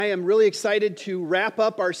I am really excited to wrap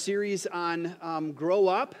up our series on Grow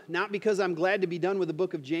Up, not because I'm glad to be done with the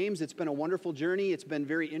book of James. It's been a wonderful journey. It's been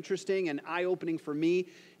very interesting and eye-opening for me,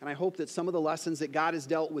 and I hope that some of the lessons that God has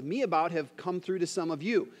dealt with me about have come through to some of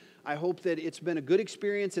you. I hope that it's been a good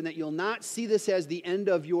experience and that you'll not see this as the end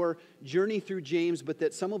of your journey through James, but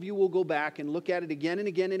that some of you will go back and look at it again and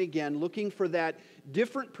again and again, looking for that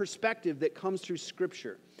different perspective that comes through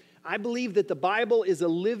Scripture. I believe that the Bible is a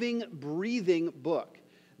living, breathing book,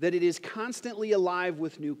 that it is constantly alive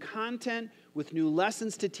with new content, with new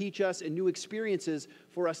lessons to teach us, and new experiences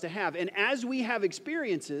for us to have. And as we have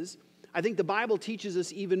experiences, I think the Bible teaches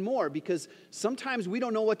us even more, because sometimes we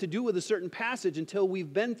don't know what to do with a certain passage until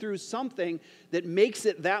we've been through something that makes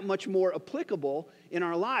it that much more applicable in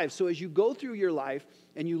our lives. So as you go through your life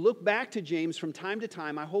and you look back to James from time to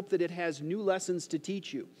time, I hope that it has new lessons to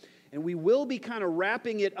teach you. And we will be kind of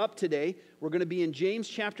wrapping it up today. We're going to be in James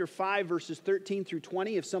chapter 5, verses 13 through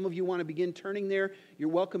 20. If some of you want to begin turning there, you're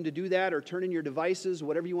welcome to do that, or turn in your devices,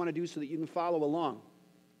 whatever you want to do so that you can follow along.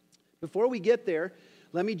 Before we get there,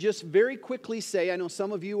 let me just very quickly say, I know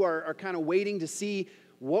some of you are kind of waiting to see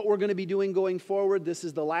what we're going to be doing going forward. This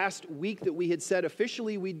is the last week that we had said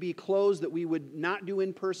officially we'd be closed, that we would not do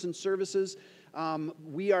in-person services.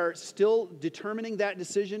 We are still determining that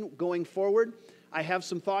decision going forward. I have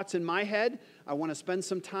some thoughts in my head. I want to spend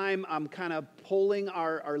some time kind of polling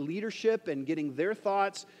our leadership and getting their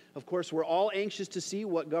thoughts. Of course, we're all anxious to see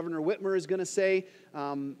what Governor Whitmer is going to say.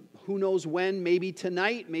 Who knows when? Maybe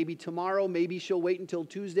tonight, maybe tomorrow, maybe she'll wait until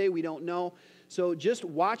Tuesday. We don't know. So just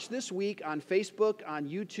watch this week on Facebook, on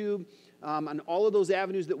YouTube, on all of those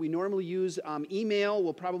avenues that we normally use. Email,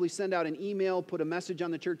 we'll probably send out an email, put a message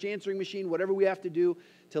on the church answering machine, whatever we have to do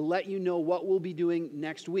to let you know what we'll be doing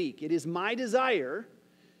next week. It is my desire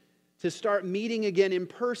to start meeting again in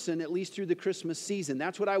person, at least through the Christmas season.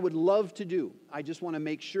 That's what I would love to do. I just want to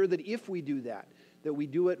make sure that if we do that we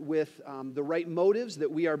do it with the right motives, that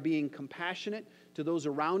we are being compassionate to those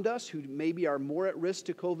around us who maybe are more at risk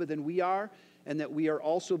to COVID than we are, and that we are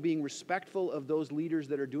also being respectful of those leaders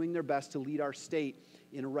that are doing their best to lead our state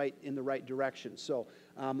in the right direction. So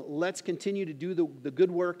let's continue to do the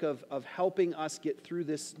good work of helping us get through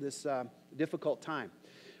this difficult time.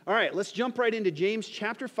 All right, let's jump right into James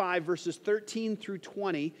chapter 5, verses 13 through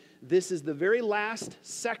 20. This is the very last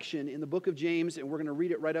section in the book of James, and we're going to read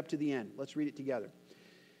it right up to the end. Let's read it together.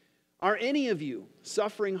 Are any of you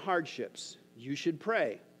suffering hardships? You should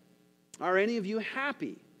pray. Are any of you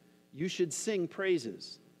happy? You should sing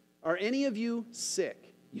praises. Are any of you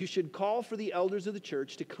sick? You should call for the elders of the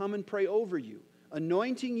church to come and pray over you,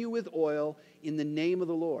 anointing you with oil in the name of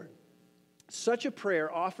the Lord. Such a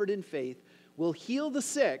prayer offered in faith will heal the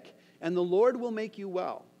sick, and the Lord will make you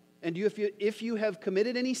well. And if you have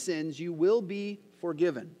committed any sins, you will be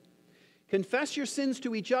forgiven. Confess your sins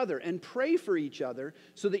to each other and pray for each other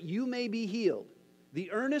so that you may be healed.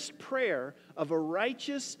 The earnest prayer of a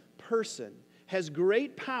righteous person has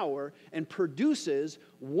great power and produces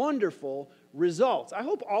wonderful results. I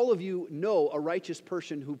hope all of you know a righteous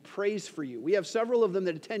person who prays for you. We have several of them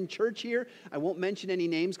that attend church here. I won't mention any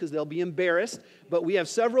names because they'll be embarrassed, but we have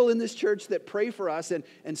several in this church that pray for us,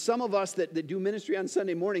 and some of us that do ministry on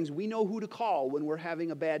Sunday mornings, we know who to call when we're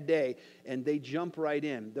having a bad day, and they jump right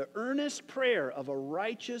in. The earnest prayer of a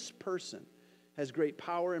righteous person has great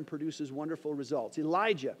power and produces wonderful results.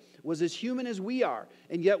 Elijah was as human as we are,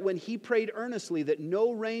 and yet when he prayed earnestly that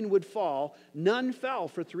no rain would fall, none fell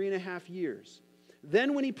for 3.5 years.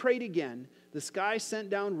 Then when he prayed again, the sky sent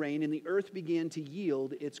down rain and the earth began to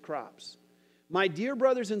yield its crops. My dear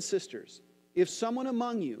brothers and sisters, if someone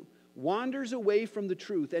among you wanders away from the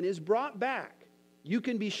truth and is brought back, you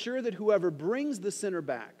can be sure that whoever brings the sinner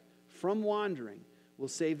back from wandering will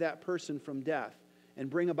save that person from death and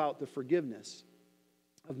bring about the forgiveness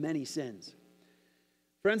of many sins.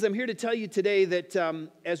 Friends, I'm here to tell you today that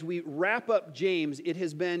as we wrap up James, it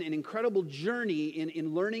has been an incredible journey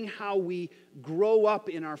in learning how we grow up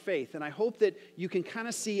in our faith. And I hope that you can kind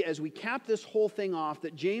of see as we cap this whole thing off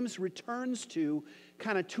that James returns to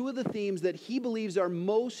kind of two of the themes that he believes are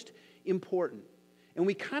most important. And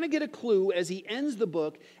we kind of get a clue as he ends the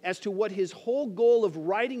book as to what his whole goal of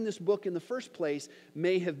writing this book in the first place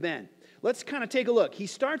may have been. Let's kind of take a look. He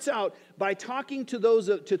starts out by talking to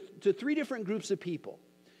to three different groups of people.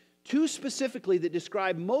 Two specifically that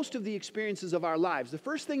describe most of the experiences of our lives. The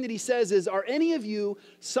first thing that he says is, are any of you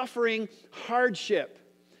suffering hardship?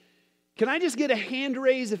 Can I just get a hand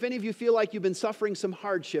raise if any of you feel like you've been suffering some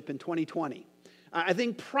hardship in 2020? I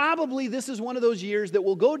think probably this is one of those years that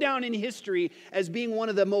will go down in history as being one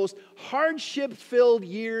of the most hardship-filled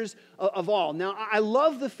years of all. Now, I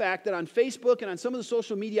love the fact that on Facebook and on some of the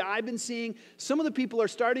social media I've been seeing, some of the people are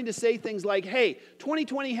starting to say things like, hey,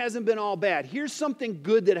 2020 hasn't been all bad. Here's something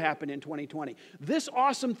good that happened in 2020. This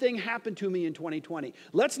awesome thing happened to me in 2020.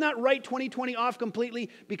 Let's not write 2020 off completely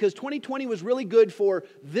because 2020 was really good for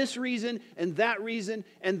this reason and that reason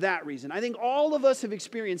and that reason. I think all of us have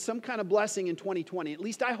experienced some kind of blessing in 2020. At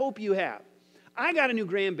least I hope you have. I got a new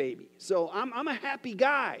grandbaby, so I'm a happy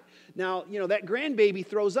guy. Now, that grandbaby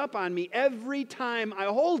throws up on me every time I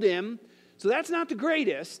hold him, so that's not the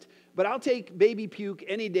greatest, but I'll take baby puke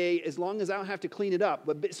any day as long as I don't have to clean it up.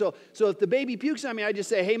 But so if the baby pukes on me, I just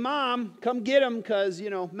say, hey, Mom, come get him because,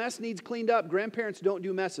 mess needs cleaned up. Grandparents don't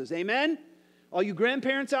do messes. Amen? All you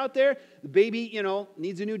grandparents out there, the baby,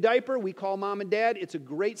 needs a new diaper. We call Mom and Dad. It's a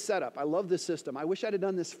great setup. I love this system. I wish I'd have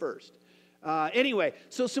done this first. Anyway,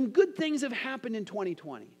 so some good things have happened in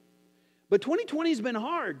 2020. But 2020 has been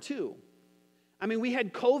hard, too. I mean, we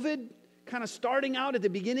had COVID kind of starting out at the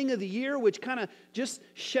beginning of the year, which kind of just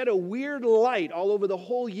shed a weird light all over the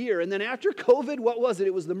whole year. And then after COVID, what was it?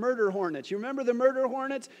 It was the murder hornets. You remember the murder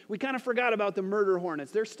hornets? We kind of forgot about the murder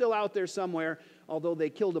hornets. They're still out there somewhere, although they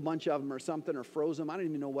killed a bunch of them or something or froze them. I don't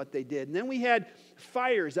even know what they did. And then we had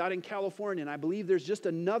fires out in California, and I believe there's just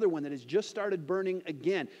another one that has just started burning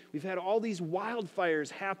again. We've had all these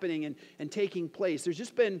wildfires happening and taking place. There's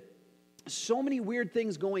just been so many weird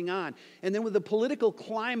things going on. And then with the political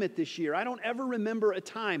climate this year, I don't ever remember a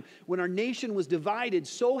time when our nation was divided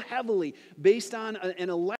so heavily based on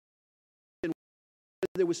an election.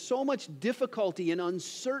 There was so much difficulty and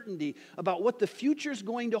uncertainty about what the future is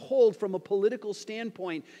going to hold from a political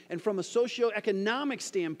standpoint and from a socioeconomic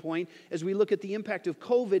standpoint as we look at the impact of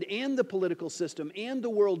COVID and the political system and the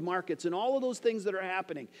world markets and all of those things that are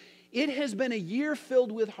happening. It has been a year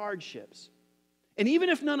filled with hardships. And even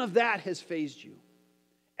if none of that has fazed you,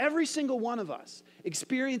 every single one of us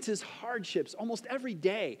experiences hardships almost every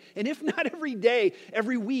day. And if not every day,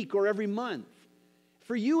 every week or every month.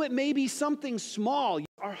 For you, it may be something small.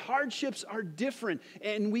 Our hardships are different,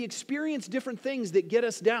 and we experience different things that get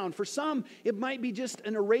us down. For some, it might be just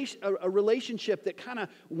a relationship that kind of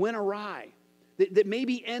went awry, that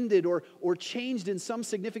maybe ended or changed in some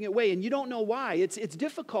significant way, and you don't know why. It's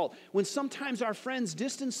difficult when sometimes our friends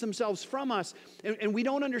distance themselves from us, and we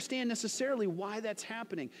don't understand necessarily why that's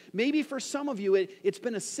happening. Maybe for some of you, it's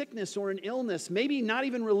been a sickness or an illness, maybe not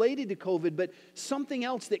even related to COVID, but something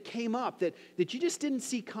else that came up that you just didn't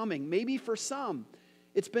see coming. Maybe for some,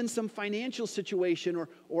 it's been some financial situation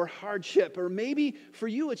or hardship. Or maybe for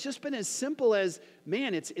you, it's just been as simple as,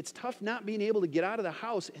 man, it's tough not being able to get out of the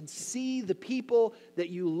house and see the people that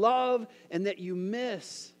you love and that you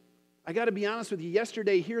miss. I got to be honest with you.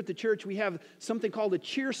 Yesterday here at the church, we have something called a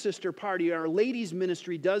Cheer Sister Party. Our ladies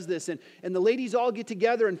ministry does this. And the ladies all get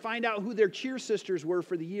together and find out who their cheer sisters were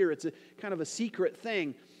for the year. It's a kind of a secret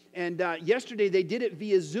thing. And yesterday they did it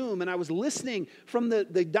via Zoom, and I was listening from the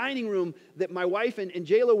dining room that my wife and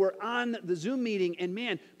Jayla were on the Zoom meeting, and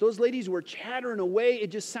man, those ladies were chattering away. It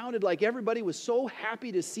just sounded like everybody was so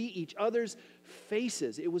happy to see each other's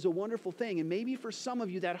faces. It was a wonderful thing, and maybe for some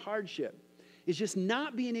of you that hardship is just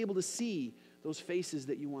not being able to see those faces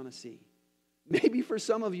that you want to see. Maybe for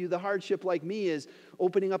some of you, the hardship like me is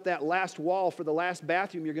opening up that last wall for the last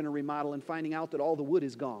bathroom you're going to remodel and finding out that all the wood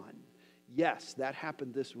is gone. Yes, that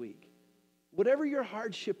happened this week. Whatever your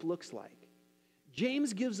hardship looks like,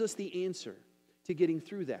 James gives us the answer to getting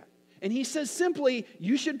through that. And he says simply,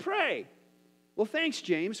 you should pray. Well, thanks,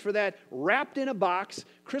 James, for that wrapped in a box,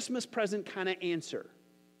 Christmas present kind of answer.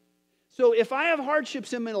 So if I have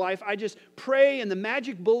hardships in my life, I just pray, and the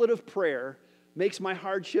magic bullet of prayer makes my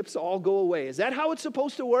hardships all go away. Is that how it's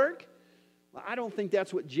supposed to work? Well, I don't think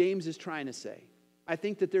that's what James is trying to say. I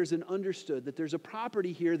think that there's that there's a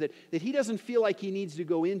property here that he doesn't feel like he needs to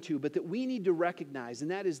go into, but that we need to recognize,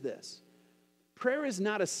 and that is this. Prayer is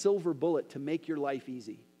not a silver bullet to make your life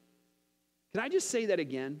easy. Can I just say that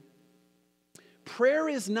again? Prayer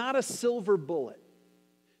is not a silver bullet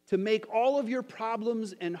to make all of your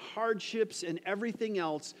problems and hardships and everything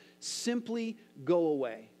else simply go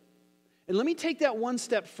away. And let me take that one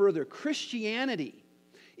step further. Christianity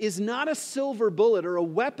is not a silver bullet or a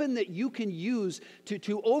weapon that you can use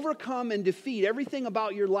to overcome and defeat everything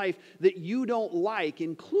about your life that you don't like,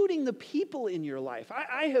 including the people in your life.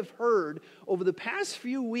 I have heard over the past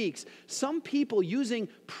few weeks some people using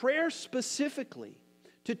prayer specifically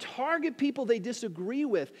to target people they disagree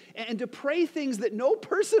with and to pray things that no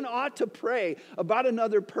person ought to pray about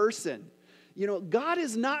another person. You know, God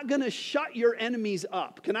is not going to shut your enemies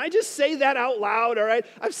up. Can I just say that out loud, all right?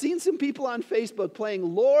 I've seen some people on Facebook playing,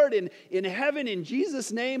 Lord, in heaven, in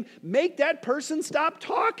Jesus' name, make that person stop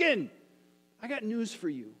talking. I got news for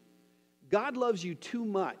you. God loves you too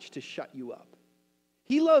much to shut you up.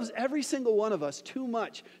 He loves every single one of us too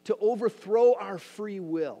much to overthrow our free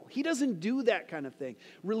will. He doesn't do that kind of thing.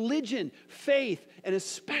 Religion, faith, and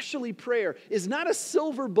especially prayer is not a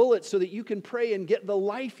silver bullet so that you can pray and get the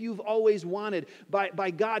life you've always wanted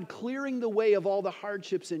by God clearing the way of all the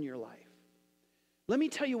hardships in your life. Let me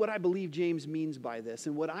tell you what I believe James means by this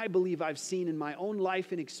and what I believe I've seen in my own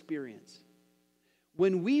life and experience.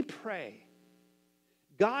 When we pray,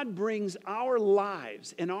 God brings our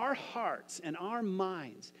lives and our hearts and our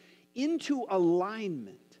minds into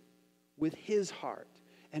alignment with His heart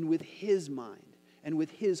and with His mind and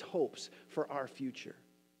with His hopes for our future.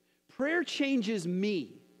 Prayer changes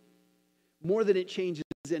me more than it changes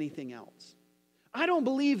anything else. I don't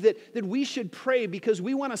believe that we should pray because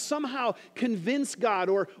we want to somehow convince God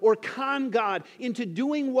or con God into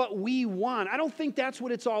doing what we want. I don't think that's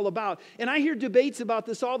what it's all about. And I hear debates about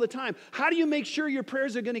this all the time. How do you make sure your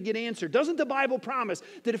prayers are going to get answered? Doesn't the Bible promise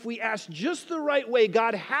that if we ask just the right way,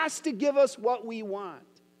 God has to give us what we want?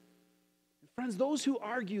 Friends, those who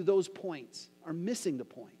argue those points are missing the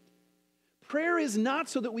point. Prayer is not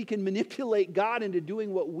so that we can manipulate God into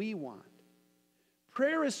doing what we want.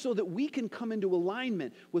 Prayer is so that we can come into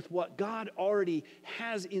alignment with what God already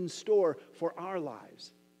has in store for our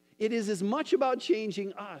lives. It is as much about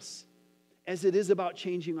changing us as it is about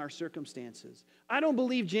changing our circumstances. I don't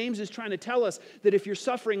believe James is trying to tell us that if you're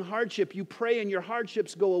suffering hardship, you pray and your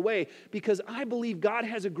hardships go away, because I believe God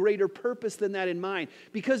has a greater purpose than that in mind,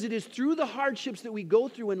 because it is through the hardships that we go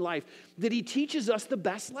through in life that He teaches us the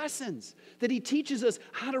best lessons, that He teaches us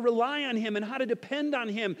how to rely on Him and how to depend on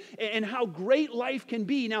Him and how great life can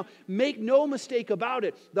be. Now, make no mistake about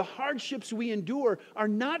it, the hardships we endure are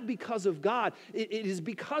not because of God. It is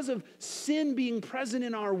because of sin being present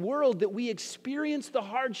in our world that we experience the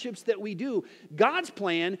hardships that we do. God's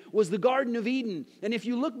plan was the Garden of Eden. And if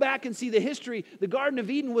you look back and see the history, the Garden of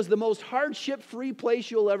Eden was the most hardship-free place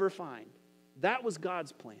you'll ever find. That was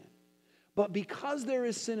God's plan. But because there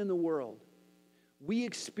is sin in the world, we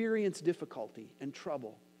experience difficulty and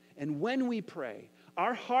trouble. And when we pray,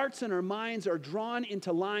 our hearts and our minds are drawn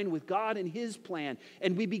into line with God and His plan.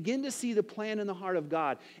 And we begin to see the plan in the heart of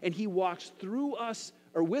God. And He walks through us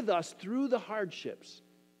or with us through the hardships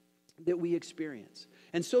that we experience.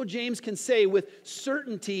 And so James can say with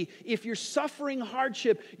certainty, if you're suffering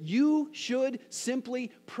hardship, you should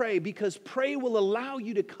simply pray, because pray will allow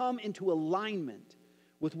you to come into alignment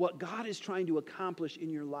with what God is trying to accomplish in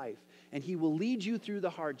your life. And He will lead you through the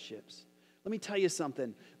hardships. Let me tell you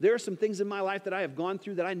something. There are some things in my life that I have gone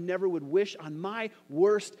through that I never would wish on my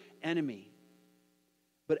worst enemy.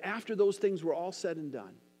 But after those things were all said and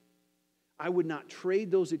done, I would not trade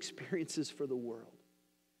those experiences for the world,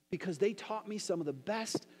 because they taught me some of the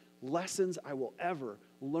best lessons I will ever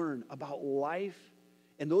learn about life.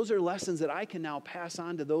 And those are lessons that I can now pass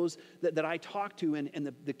on to those that I talk to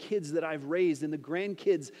and the kids that I've raised and the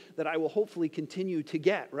grandkids that I will hopefully continue to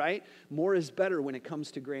get, right? More is better when it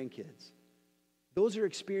comes to grandkids. Those are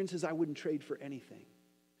experiences I wouldn't trade for anything.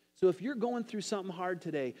 So if you're going through something hard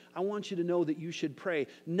today, I want you to know that you should pray.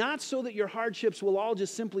 Not so that your hardships will all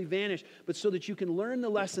just simply vanish, but so that you can learn the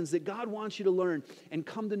lessons that God wants you to learn and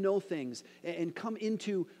come to know things and come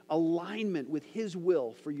into alignment with His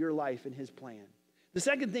will for your life and His plan. The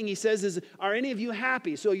second thing he says is, are any of you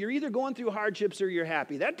happy? So you're either going through hardships or you're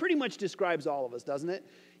happy. That pretty much describes all of us, doesn't it?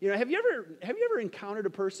 You know, have you ever encountered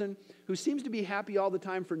a person who seems to be happy all the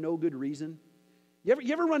time for no good reason? You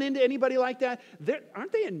ever run into anybody like that?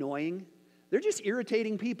 Aren't they annoying? They're just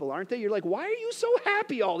irritating people, aren't they? You're like, why are you so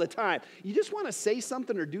happy all the time? You just want to say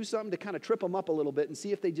something or do something to kind of trip them up a little bit and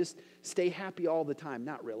see if they just stay happy all the time.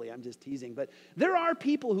 Not really, I'm just teasing. But there are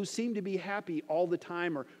people who seem to be happy all the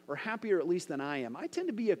time, or happier at least than I am. I tend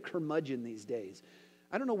to be a curmudgeon these days.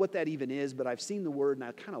 I don't know what that even is, but I've seen the word and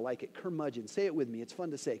I kind of like it. Curmudgeon. Say it with me. It's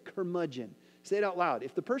fun to say. Curmudgeon. Say it out loud.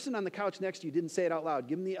 If the person on the couch next to you didn't say it out loud,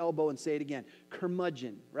 give them the elbow and say it again.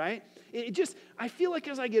 Curmudgeon, right? I feel like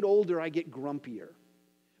as I get older, I get grumpier.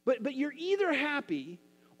 But you're either happy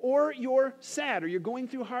or you're sad or you're going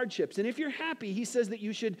through hardships. And if you're happy, he says that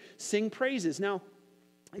you should sing praises. Now,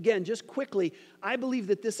 again, just quickly, I believe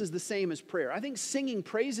that this is the same as prayer. I think singing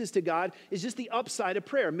praises to God is just the upside of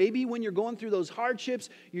prayer. Maybe when you're going through those hardships,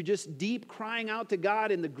 you're just deep crying out to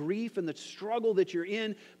God in the grief and the struggle that you're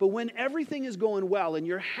in. But when everything is going well and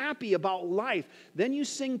you're happy about life, then you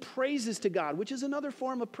sing praises to God, which is another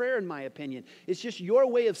form of prayer in my opinion. It's just your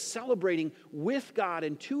way of celebrating with God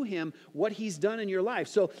and to Him what He's done in your life.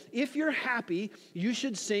 So if you're happy, you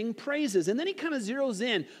should sing praises. And then he kind of zeroes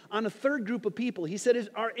in on a third group of people. He said,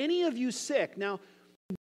 are any of you sick? Now,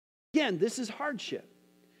 again, this is hardship.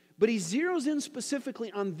 But he zeroes in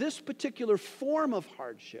specifically on this particular form of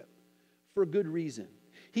hardship for a good reason.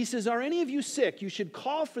 He says, are any of you sick? You should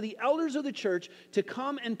call for the elders of the church to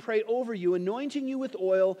come and pray over you, anointing you with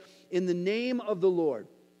oil in the name of the Lord.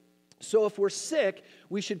 So if we're sick,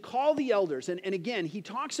 we should call the elders. And again, he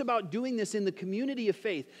talks about doing this in the community of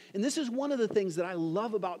faith. And this is one of the things that I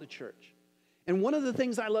love about the church. And one of the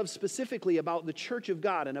things I love specifically about the church of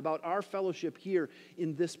God and about our fellowship here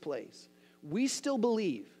in this place. We still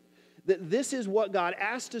believe that this is what God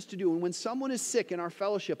asked us to do. And when someone is sick in our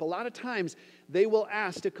fellowship, a lot of times they will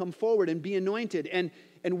ask to come forward and be anointed. And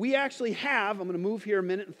we actually have, I'm going to move here a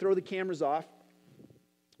minute and throw the cameras off.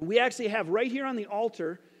 We actually have right here on the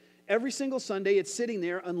altar, every single Sunday, it's sitting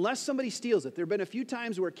there unless somebody steals it. There have been a few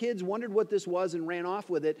times where kids wondered what this was and ran off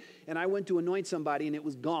with it, and I went to anoint somebody and it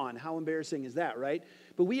was gone. How embarrassing is that, right?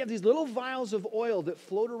 But we have these little vials of oil that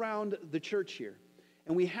float around the church here.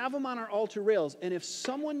 And we have them on our altar rails. And if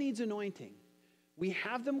someone needs anointing, we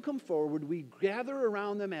have them come forward. We gather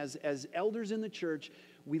around them as elders in the church.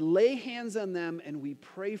 We lay hands on them and we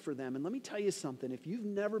pray for them. And let me tell you something. If you've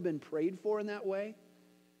never been prayed for in that way,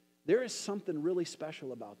 there is something really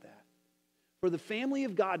special about that. For the family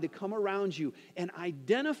of God to come around you and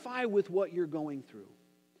identify with what you're going through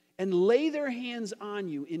and lay their hands on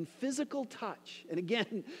you in physical touch. And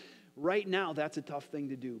again, right now that's a tough thing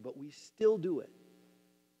to do, but we still do it.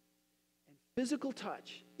 Physical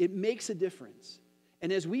touch, it makes a difference.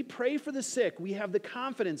 And as we pray for the sick, we have the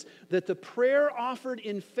confidence that the prayer offered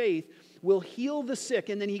in faith will heal the sick.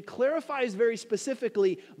 And then he clarifies very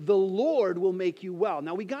specifically, the Lord will make you well.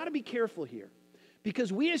 Now, we got to be careful here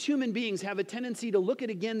because we as human beings have a tendency to look at,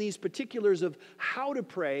 again, these particulars of how to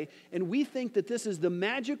pray, and we think that this is the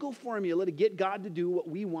magical formula to get God to do what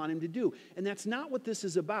we want him to do. And that's not what this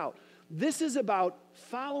is about. This is about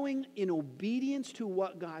following in obedience to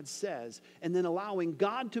what God says and then allowing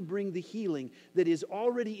God to bring the healing that is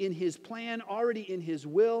already in his plan, already in his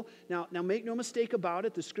will. Now make no mistake about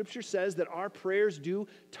it. The scripture says that our prayers do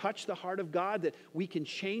touch the heart of God, that we can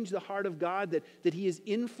change the heart of God, that he is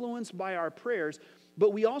influenced by our prayers.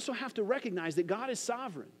 But we also have to recognize that God is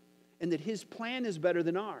sovereign and that his plan is better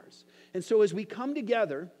than ours. And so as we come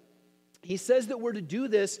together, he says that we're to do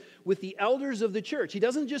this with the elders of the church. He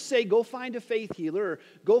doesn't just say, go find a faith healer or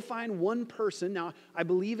go find one person. Now, I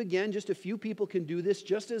believe, again, just a few people can do this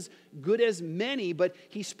just as good as many, but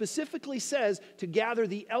he specifically says to gather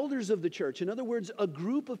the elders of the church. In other words, a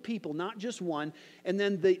group of people, not just one, and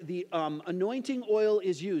then the anointing oil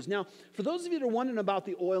is used. Now, for those of you that are wondering about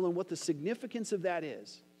the oil and what the significance of that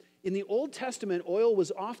is, in the Old Testament, oil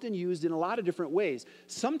was often used in a lot of different ways.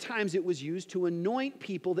 Sometimes it was used to anoint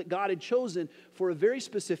people that God had chosen for a very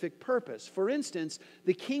specific purpose. For instance,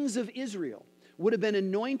 the kings of Israel would have been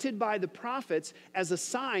anointed by the prophets as a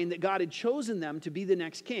sign that God had chosen them to be the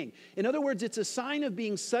next king. In other words, it's a sign of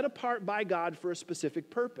being set apart by God for a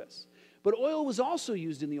specific purpose. But oil was also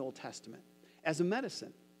used in the Old Testament as a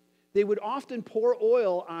medicine. They would often pour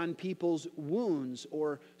oil on people's wounds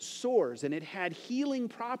or sores, and it had healing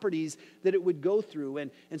properties that it would go through.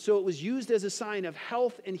 And so it was used as a sign of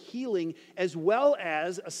health and healing, as well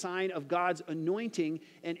as a sign of God's anointing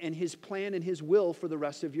and his plan and his will for the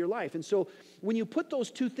rest of your life. And so when you put those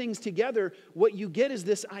two things together, what you get is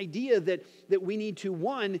this idea that we need to,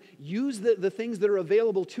 one, use the things that are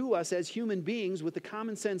available to us as human beings with the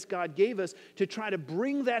common sense God gave us to try to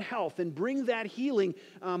bring that health and bring that healing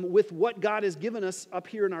with what God has given us up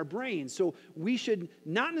here in our brains. So we should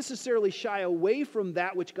not necessarily shy away from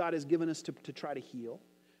that which God has given us to try to heal,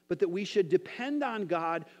 but that we should depend on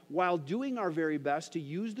God while doing our very best to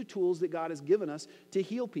use the tools that God has given us to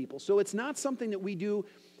heal people. So it's not something that we do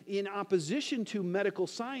in opposition to medical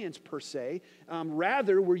science per se.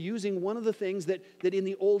 Rather, we're using one of the things that in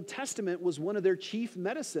the Old Testament was one of their chief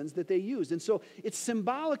medicines that they used. And so it's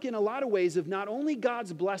symbolic in a lot of ways of not only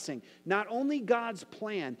God's blessing, not only God's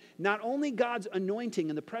plan, not only God's anointing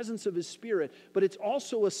in the presence of his Spirit, but it's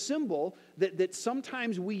also a symbol that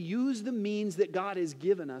sometimes we use the means that God has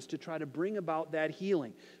given us to try to bring about that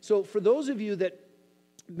healing. So for those of you that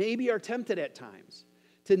maybe are tempted at times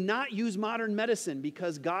to not use modern medicine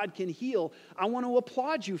because God can heal, I want to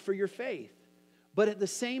applaud you for your faith. But at the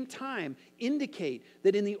same time, indicate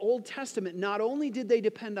that in the Old Testament, not only did they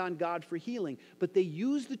depend on God for healing, but they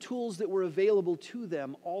used the tools that were available to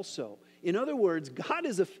them also. In other words, God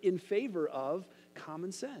is in favor of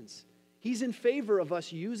common sense. He's in favor of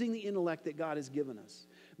us using the intellect that God has given us.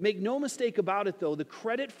 Make no mistake about it, though, the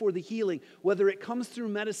credit for the healing, whether it comes through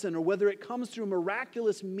medicine or whether it comes through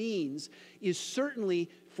miraculous means, is certainly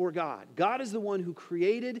for God. God is the one who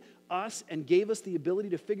created us and gave us the ability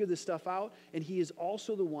to figure this stuff out, and he is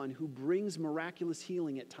also the one who brings miraculous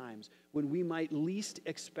healing at times when we might least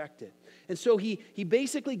expect it. And so he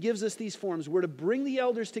basically gives us these forms. We're to bring the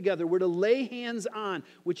elders together. We're to lay hands on,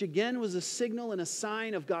 which again was a signal and a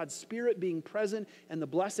sign of God's Spirit being present and the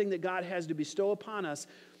blessing that God has to bestow upon us.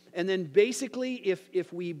 And then basically,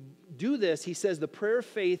 if we do this, he says the prayer of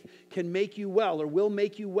faith can make you well or will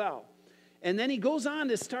make you well. And then he goes on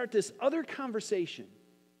to start this other conversation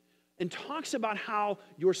and talks about how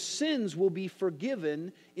your sins will be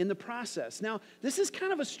forgiven in the process. Now, this is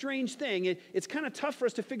kind of a strange thing. It's kind of tough for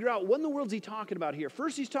us to figure out what in the world is he talking about here.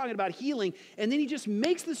 First, he's talking about healing, and then he just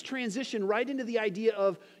makes this transition right into the idea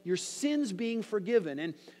of your sins being forgiven.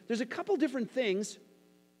 And there's a couple different things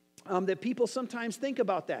that people sometimes think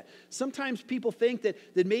about that. Sometimes people think that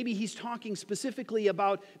maybe he's talking specifically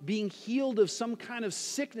about being healed of some kind of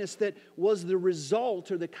sickness that was the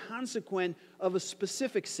result or the consequent of a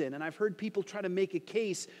specific sin. And I've heard people try to make a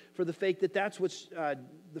case for the fact that that's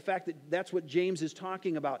what James is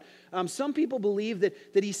talking about. Some people believe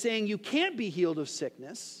that he's saying you can't be healed of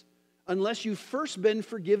sickness unless you've first been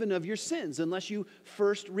forgiven of your sins, unless you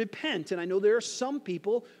first repent. And I know there are some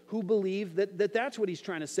people who believe that that's what he's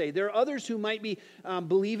trying to say. There are others who might be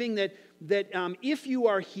believing that if you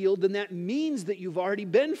are healed, then that means that you've already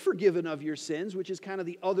been forgiven of your sins, which is kind of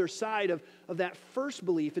the other side of that first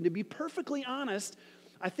belief. And to be perfectly honest,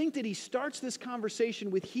 I think that he starts this conversation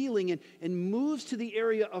with healing and moves to the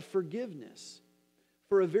area of forgiveness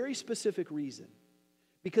for a very specific reason.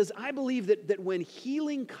 Because I believe that when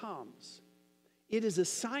healing comes, it is a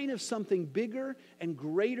sign of something bigger and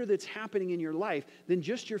greater that's happening in your life than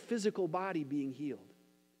just your physical body being healed.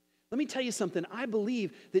 Let me tell you something. I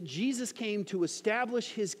believe that Jesus came to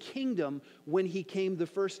establish his kingdom when he came the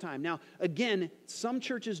first time. Now, again, some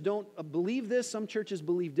churches don't believe this. Some churches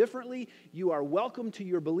believe differently. You are welcome to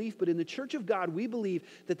your belief. But in the Church of God, we believe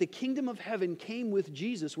that the kingdom of heaven came with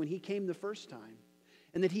Jesus when he came the first time.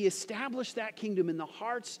 And that he established that kingdom in the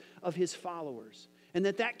hearts of his followers. And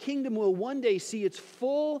that kingdom will one day see its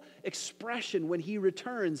full expression when he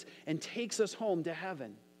returns and takes us home to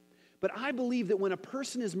heaven. But I believe that when a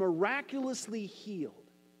person is miraculously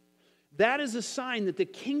healed, that is a sign that the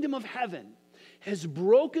kingdom of heaven has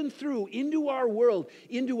broken through into our world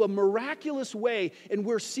into a miraculous way, and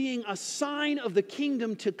we're seeing a sign of the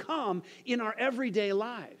kingdom to come in our everyday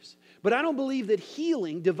lives. But I don't believe that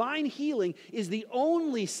healing, divine healing, is the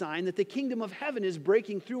only sign that the kingdom of heaven is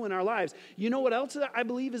breaking through in our lives. You know what else I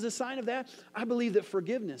believe is a sign of that? I believe that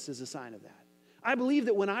forgiveness is a sign of that. I believe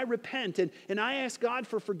that when I repent and I ask God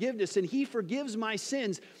for forgiveness and he forgives my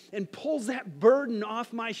sins and pulls that burden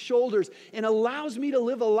off my shoulders and allows me to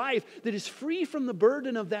live a life that is free from the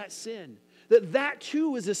burden of that sin, that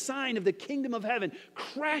too is a sign of the kingdom of heaven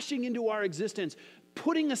crashing into our existence,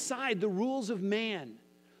 putting aside the rules of man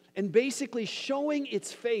and basically showing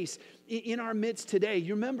its face in our midst today.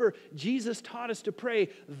 You remember Jesus taught us to pray,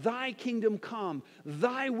 thy kingdom come,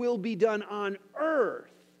 thy will be done on earth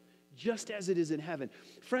just as it is in heaven.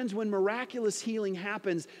 Friends, when miraculous healing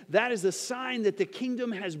happens, that is a sign that the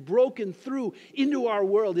kingdom has broken through into our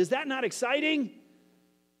world. Is that not exciting?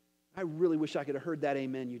 I really wish I could have heard that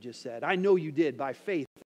amen you just said. I know you did. By faith,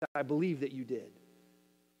 I believe that you did.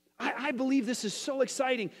 I believe this is so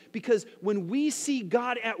exciting because when we see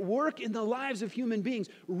God at work in the lives of human beings,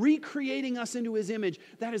 recreating us into his image,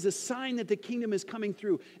 that is a sign that the kingdom is coming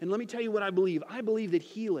through. And let me tell you what I believe. I believe that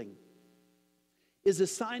healing is a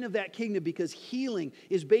sign of that kingdom because healing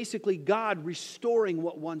is basically God restoring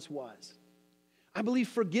what once was. I believe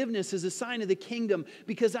forgiveness is a sign of the kingdom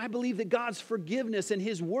because I believe that God's forgiveness and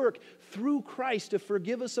his work through Christ to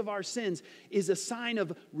forgive us of our sins is a sign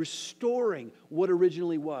of restoring what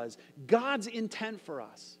originally was. God's intent for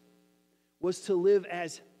us was to live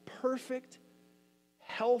as perfect,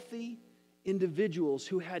 healthy individuals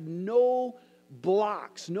who had no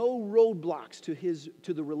blocks, no roadblocks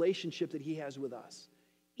to the relationship that he has with us.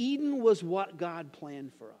 Eden was what God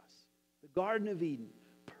planned for us. The Garden of Eden.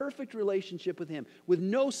 Perfect relationship with him, with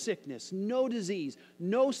no sickness, no disease,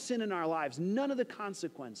 no sin in our lives, none of the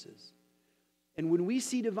consequences. And when we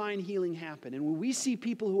see divine healing happen, and when we see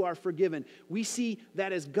people who are forgiven, we see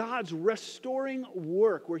that as God's restoring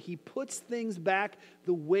work where he puts things back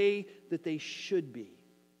the way that they should be.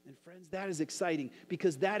 And friends, that is exciting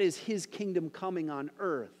because that is his kingdom coming on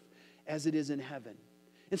earth as it is in heaven.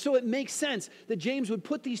 And so it makes sense that James would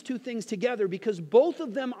put these two things together because both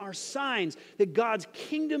of them are signs that God's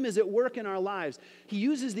kingdom is at work in our lives. He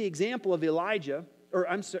uses the example of Elijah,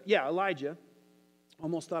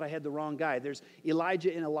 Almost thought I had the wrong guy. There's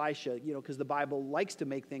Elijah and Elisha, because the Bible likes to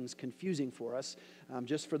make things confusing for us,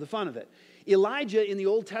 just for the fun of it. Elijah in the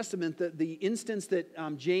Old Testament, the instance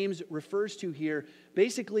that James refers to here,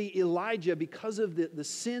 basically Elijah, because of the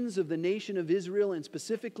sins of the nation of Israel, and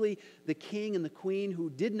specifically the king and the queen who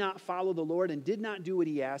did not follow the Lord and did not do what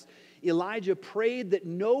he asked, Elijah prayed that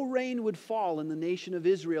no rain would fall in the nation of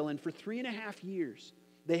Israel, and for 3.5 years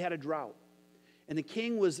they had a drought. And the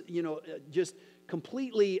king was, just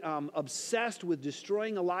completely obsessed with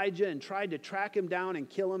destroying Elijah and tried to track him down and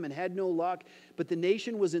kill him and had no luck. But the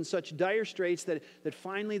nation was in such dire straits that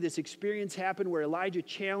finally this experience happened where Elijah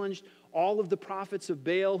challenged all of the prophets of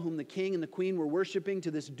Baal whom the king and the queen were worshiping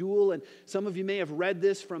to this duel. And some of you may have read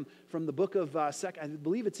this from the book of, I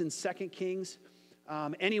believe it's in 2 Kings.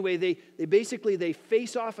 Anyway, they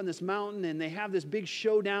face off on this mountain and they have this big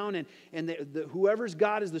showdown, and whoever's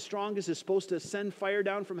God is the strongest is supposed to send fire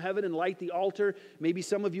down from heaven and light the altar. Maybe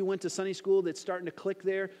some of you went to Sunday school, that's starting to click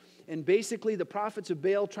there. And basically the prophets of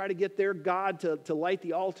Baal try to get their God to light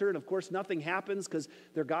the altar, and of course nothing happens because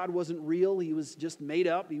their God wasn't real. He was just made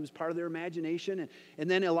up. He was part of their imagination. And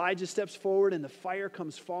then Elijah steps forward and the fire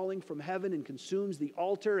comes falling from heaven and consumes the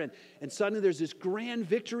altar, and suddenly there's this grand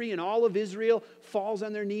victory, and all of Israel falls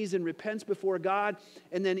on their knees and repents before God.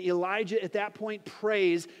 And then Elijah at that point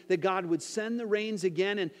prays that God would send the rains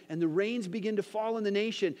again, and the rains begin to fall in the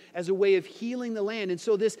nation as a way of healing the land. And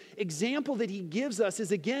so this example that he gives us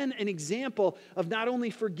is again an example of not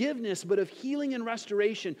only forgiveness but of healing and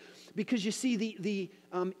restoration, because you see the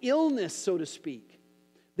illness, so to speak,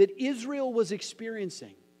 that Israel was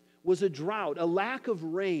experiencing was a drought, a lack of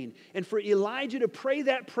rain. And for Elijah to pray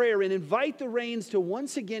that prayer and invite the rains to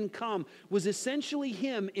once again come was essentially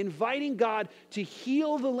him inviting God to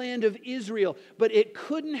heal the land of Israel. But it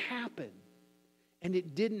couldn't happen, and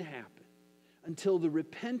it didn't happen until the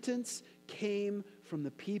repentance came from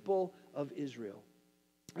the people of Israel.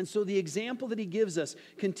 And so the example that he gives us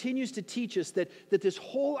continues to teach us that this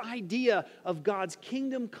whole idea of God's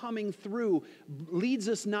kingdom coming through leads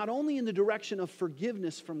us not only in the direction of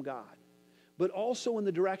forgiveness from God, but also in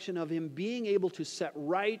the direction of him being able to set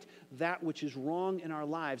right that which is wrong in our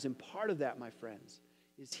lives. And part of that, my friends,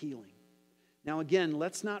 is healing. Now again,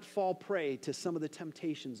 let's not fall prey to some of the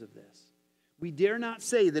temptations of this. We dare not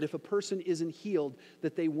say that if a person isn't healed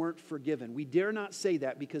that they weren't forgiven. We dare not say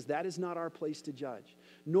that, because that is not our place to judge.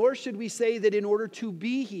 Nor should we say that in order to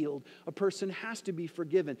be healed, a person has to be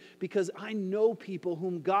forgiven, because I know people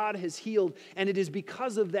whom God has healed, and it is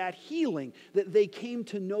because of that healing that they came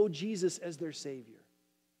to know Jesus as their Savior.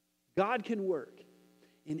 God can work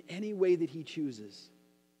in any way that he chooses.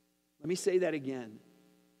 Let me say that again.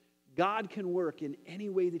 God can work in any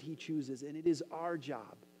way that he chooses, and it is our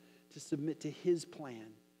job to submit to his plan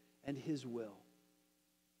and his will.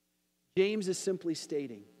 James is simply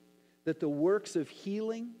stating that the works of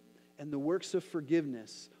healing and the works of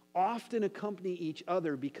forgiveness often accompany each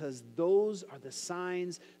other, because those are the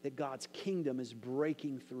signs that God's kingdom is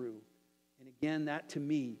breaking through. And again, that to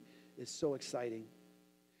me is so exciting.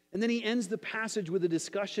 And then he ends the passage with a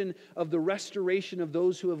discussion of the restoration of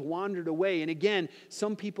those who have wandered away. And again,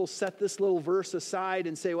 some people set this little verse aside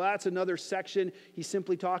and say, well, that's another section. He's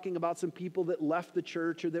simply talking about some people that left the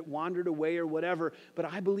church or that wandered away or whatever. But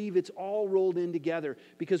I believe it's all rolled in together,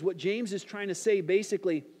 because what James is trying to say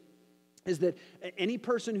basically is that any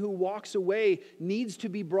person who walks away needs to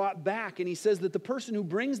be brought back. And he says that the person who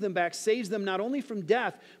brings them back saves them not only from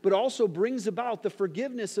death, but also brings about the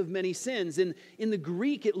forgiveness of many sins. And in the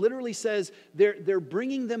Greek, it literally says they're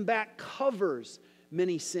bringing them back covers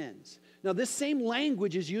many sins. Now, this same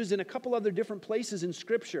language is used in a couple other different places in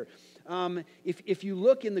Scripture. If you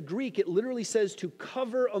look in the Greek, it literally says to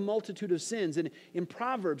cover a multitude of sins. And in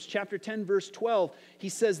Proverbs chapter 10, verse 12, he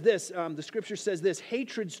says this, the Scripture says this: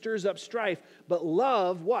 hatred stirs up strife, but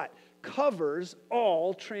love, what? Covers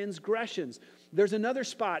all transgressions. There's another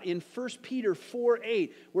spot in 1 Peter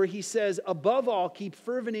 4:8 where he says, above all, keep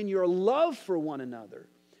fervent in your love for one another,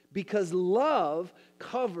 because love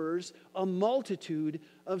covers a multitude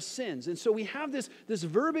of sins. And so we have this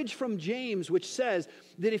verbiage from James which says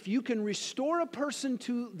that if you can restore a person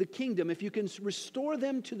to the kingdom, if you can restore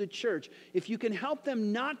them to the church, if you can help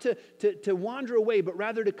them not to wander away, but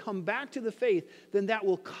rather to come back to the faith, then that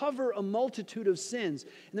will cover a multitude of sins.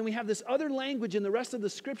 And then we have this other language in the rest of the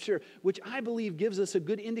Scripture which I believe gives us a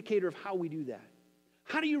good indicator of how we do that.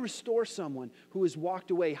 How do you restore someone who has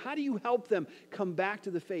walked away? How do you help them come back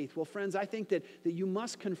to the faith? Well, friends, I think that you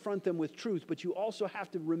must confront them with truth, but you also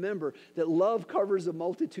have to remember that love covers a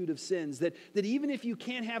multitude of sins, that even if you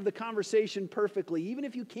can't have the conversation perfectly, even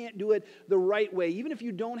if you can't do it the right way, even if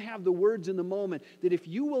you don't have the words in the moment, that if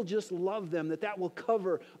you will just love them, that will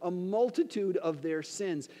cover a multitude of their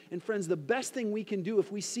sins. And friends, the best thing we can do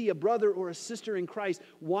if we see a brother or a sister in Christ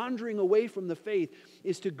wandering away from the faith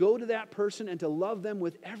is to go to that person and to love them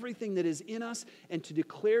with everything that is in us and to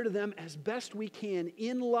declare to them as best we can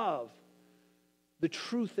in love the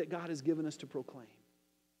truth that God has given us to proclaim.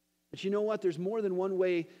 But you know what? There's more than one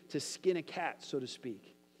way to skin a cat, so to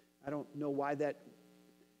speak. I don't know why that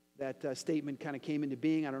statement kind of came into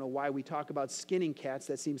being. I don't know why we talk about skinning cats.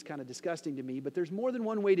 That seems kind of disgusting to me. But there's more than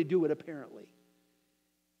one way to do it, apparently.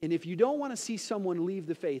 And if you don't want to see someone leave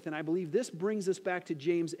the faith, and I believe this brings us back to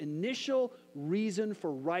James' initial reason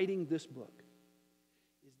for writing this book,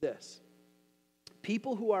 is this.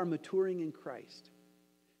 People who are maturing in Christ,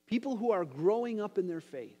 people who are growing up in their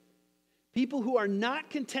faith, people who are not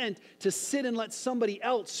content to sit and let somebody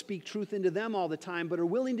else speak truth into them all the time, but are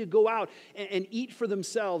willing to go out and eat for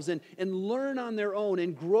themselves and learn on their own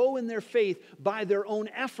and grow in their faith by their own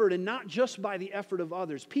effort and not just by the effort of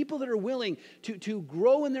others. People that are willing to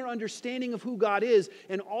grow in their understanding of who God is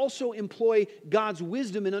and also employ God's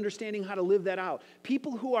wisdom in understanding how to live that out.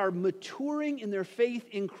 People who are maturing in their faith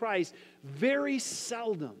in Christ very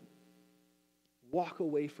seldom walk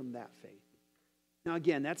away from that faith. Now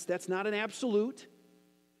again, that's not an absolute,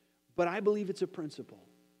 but I believe it's a principle.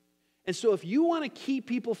 And so if you want to keep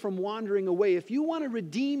people from wandering away, if you want to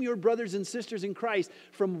redeem your brothers and sisters in Christ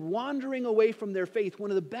from wandering away from their faith, one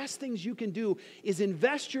of the best things you can do is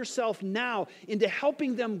invest yourself now into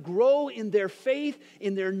helping them grow in their faith,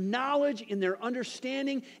 in their knowledge, in their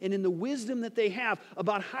understanding, and in the wisdom that they have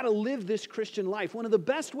about how to live this Christian life. One of the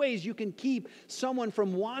best ways you can keep someone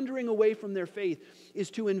from wandering away from their faith is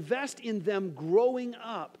to invest in them growing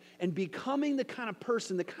up and becoming the kind of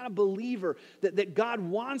person, the kind of believer that God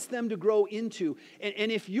wants them to grow into.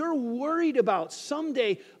 And if you're worried about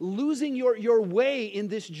someday losing your way in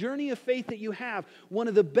this journey of faith that you have, one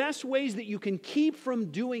of the best ways that you can keep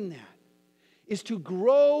from doing that is to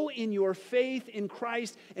grow in your faith in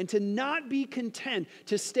Christ and to not be content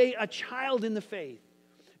to stay a child in the faith.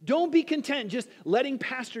 Don't be content just letting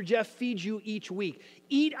Pastor Jeff feed you each week.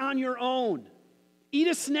 Eat on your own. Eat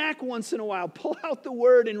a snack once in a while. Pull out the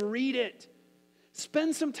Word and read it.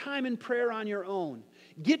 Spend some time in prayer on your own.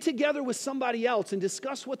 Get together with somebody else and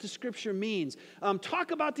discuss what the Scripture means.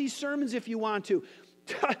 Talk about these sermons if you want to.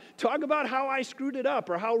 Talk about how I screwed it up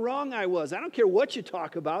or how wrong I was. I don't care what you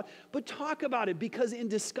talk about, but talk about it, because in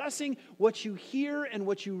discussing what you hear and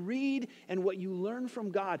what you read and what you learn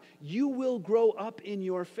from God, you will grow up in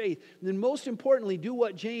your faith. And then most importantly, do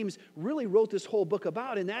what James really wrote this whole book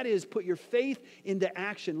about, and that is put your faith into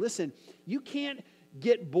action. Listen, you can't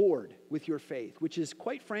get bored with your faith, which is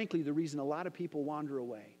quite frankly the reason a lot of people wander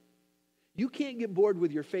away. You can't get bored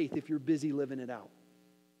with your faith if you're busy living it out.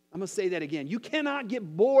 I'm going to say that again. You cannot get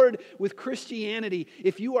bored with Christianity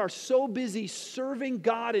if you are so busy serving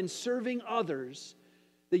God and serving others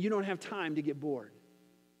that you don't have time to get bored.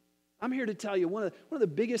 I'm here to tell you one of the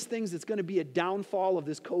biggest things that's going to be a downfall of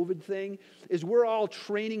this COVID thing is we're all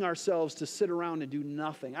training ourselves to sit around and do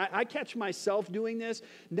nothing. I catch myself doing this.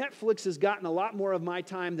 Netflix has gotten a lot more of my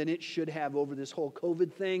time than it should have over this whole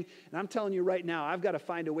COVID thing. And I'm telling you right now, I've got to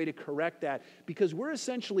find a way to correct that, because we're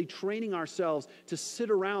essentially training ourselves to sit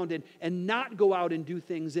around and not go out and do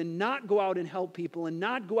things and not go out and help people and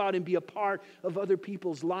not go out and be a part of other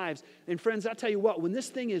people's lives. And friends, I'll tell you what, when this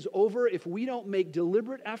thing is over, if we don't make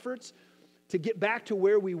deliberate efforts to get back to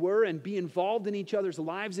where we were and be involved in each other's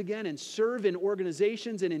lives again and serve in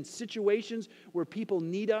organizations and in situations where people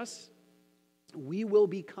need us, we will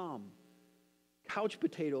become couch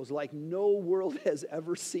potatoes like no world has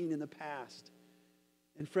ever seen in the past.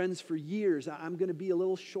 And friends, for years, I'm going to be a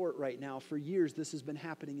little short right now, for years this has been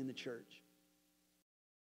happening in the church.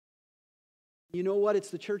 You know what?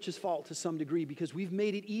 It's the church's fault to some degree, because we've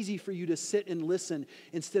made it easy for you to sit and listen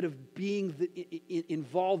instead of being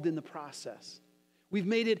involved in the process. We've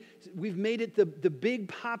made it the big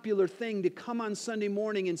popular thing to come on Sunday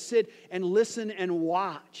morning and sit and listen and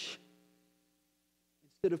watch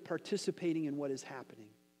instead of participating in what is happening.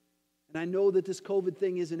 And I know that this COVID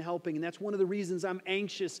thing isn't helping, and that's one of the reasons I'm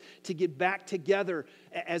anxious to get back together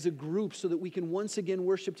as a group so that we can once again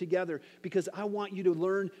worship together, because I want you to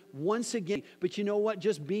learn once again. But you know what?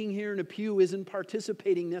 Just being here in a pew isn't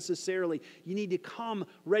participating necessarily. You need to come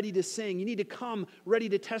ready to sing. You need to come ready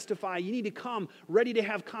to testify. You need to come ready to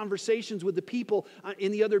have conversations with the people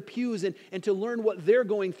in the other pews and to learn what they're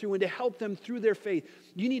going through and to help them through their faith.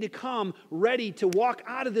 You need to come ready to walk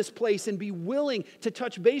out of this place and be willing to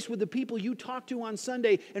touch base with the people you talk to on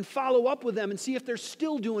Sunday and follow up with them and see if they're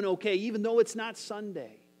still doing okay, even though it's not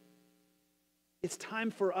Sunday. It's time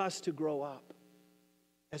for us to grow up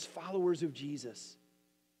as followers of Jesus.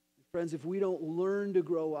 Friends, if we don't learn to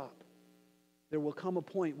grow up, there will come a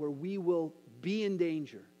point where we will be in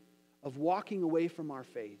danger of walking away from our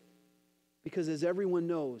faith. Because as everyone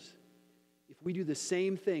knows, if we do the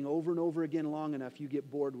same thing over and over again long enough, you get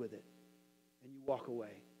bored with it and you walk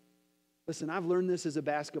away. Listen, I've learned this as a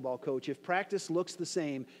basketball coach. If practice looks the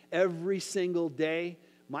same every single day,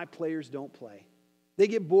 my players don't play. They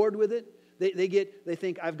get bored with it. They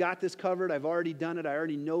think, I've got this covered. I've already done it. I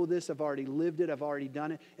already know this. I've already lived it. I've already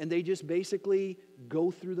done it. And they just basically go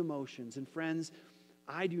through the motions. And friends,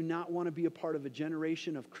 I do not want to be a part of a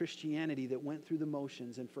generation of Christianity that went through the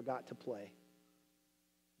motions and forgot to play.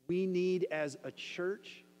 We need, as a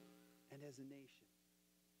church and as a nation,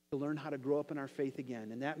 to learn how to grow up in our faith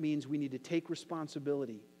again. And that means we need to take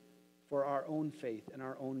responsibility for our own faith and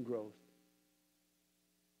our own growth.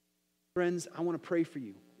 Friends, I want to pray for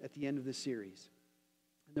you at the end of this series.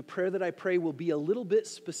 And the prayer that I pray will be a little bit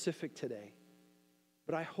specific today.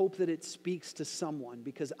 But I hope that it speaks to someone,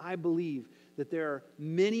 because I believe that there are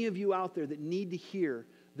many of you out there that need to hear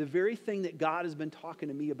the very thing that God has been talking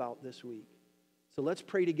to me about this week. So let's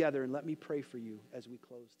pray together, and let me pray for you as we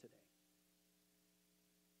close today.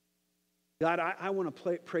 God, I want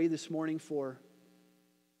to pray this morning for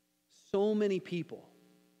so many people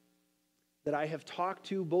that I have talked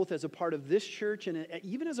to, both as a part of this church and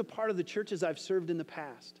even as a part of the churches I've served in the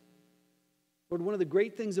past. Lord, one of the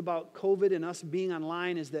great things about COVID and us being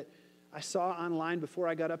online is that I saw online before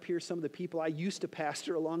I got up here some of the people I used to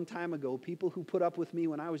pastor a long time ago, people who put up with me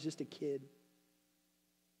when I was just a kid.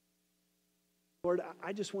 Lord,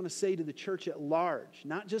 I just want to say to the church at large,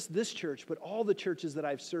 not just this church, but all the churches that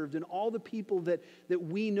I've served and all the people that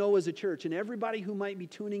we know as a church, and everybody who might be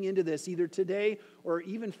tuning into this either today or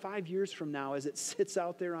even 5 years from now as it sits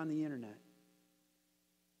out there on the internet.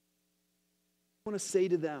 I want to say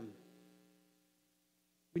to them,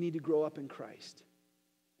 we need to grow up in Christ.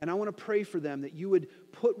 And I want to pray for them that you would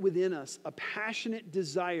put within us a passionate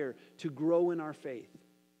desire to grow in our faith.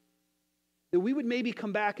 That we would maybe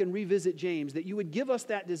come back and revisit James, that you would give us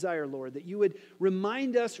that desire, Lord, that you would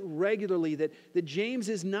remind us regularly that James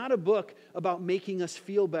is not a book about making us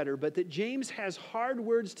feel better, but that James has hard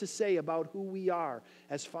words to say about who we are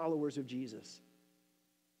as followers of Jesus.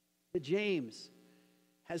 That James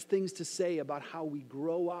has things to say about how we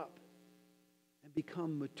grow up and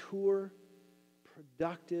become mature,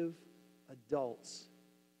 productive adults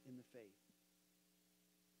in the faith.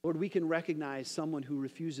 Lord, we can recognize someone who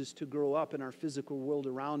refuses to grow up in our physical world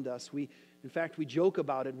around us. In fact, we joke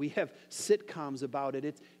about it. We have sitcoms about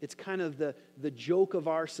it. It's kind of the joke of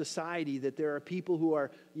our society that there are people who are,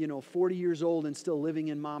 40 years old and still living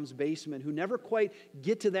in mom's basement, who never quite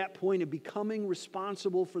get to that point of becoming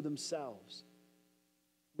responsible for themselves.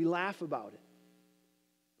 We laugh about it.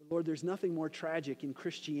 But Lord, there's nothing more tragic in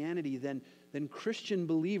Christianity than Christian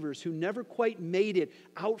believers who never quite made it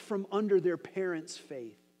out from under their parents'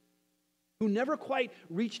 faith, who never quite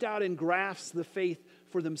reached out and grasped the faith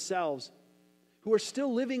for themselves, who are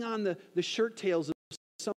still living on the shirt tails of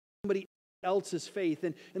somebody else's faith.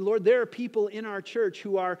 And Lord, there are people in our church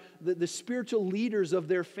who are the spiritual leaders of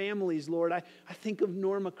their families, Lord. I think of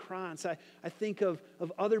Norma Krantz. I think of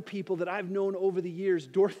other people that I've known over the years.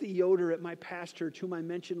 Dorothy Yoder at my past church, whom I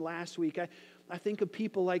mentioned last week. I think of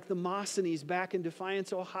people like the Mossenes back in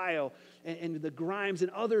Defiance, Ohio, and the Grimes and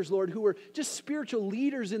others, Lord, who were just spiritual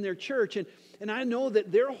leaders in their church. And I know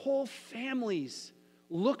that their whole families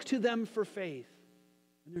look to them for faith.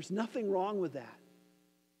 And there's nothing wrong with that,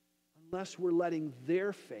 unless we're letting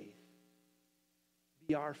their faith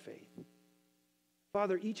be our faith.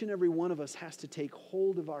 Father, each and every one of us has to take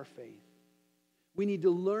hold of our faith. We need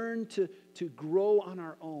to learn to grow on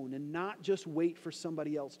our own and not just wait for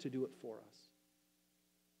somebody else to do it for us.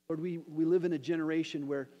 Lord, we live in a generation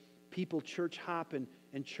where people church hop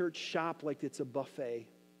and church shop like it's a buffet.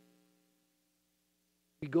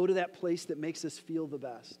 We go to that place that makes us feel the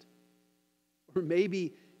best. Or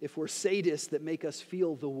maybe, if we're sadists, that make us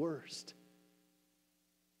feel the worst.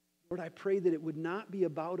 Lord, I pray that it would not be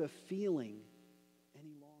about a feeling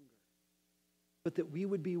any longer, but that we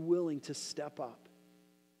would be willing to step up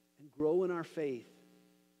and grow in our faith,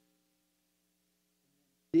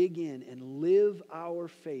 dig in and live our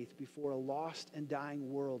faith before a lost and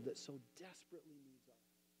dying world that so desperately needs us.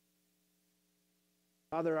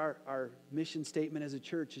 Father, our mission statement as a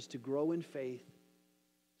church is to grow in faith,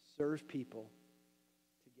 serve people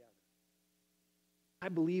together. I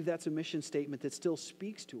believe that's a mission statement that still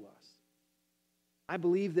speaks to us. I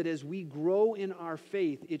believe that as we grow in our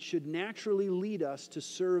faith, it should naturally lead us to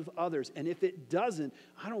serve others. And if it doesn't,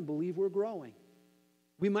 I don't believe we're growing.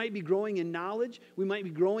 We might be growing in knowledge, we might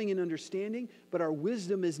be growing in understanding, but our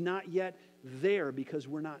wisdom is not yet there because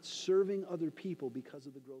we're not serving other people because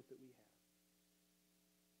of the growth that we have.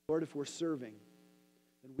 Lord, if we're serving,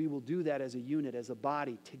 then we will do that as a unit, as a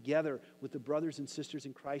body, together with the brothers and sisters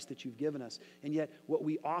in Christ that you've given us. And yet, what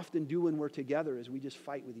we often do when we're together is we just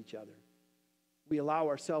fight with each other. We allow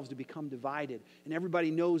ourselves to become divided. And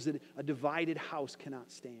everybody knows that a divided house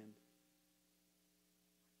cannot stand.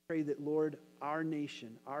 I pray that, Lord, our nation, our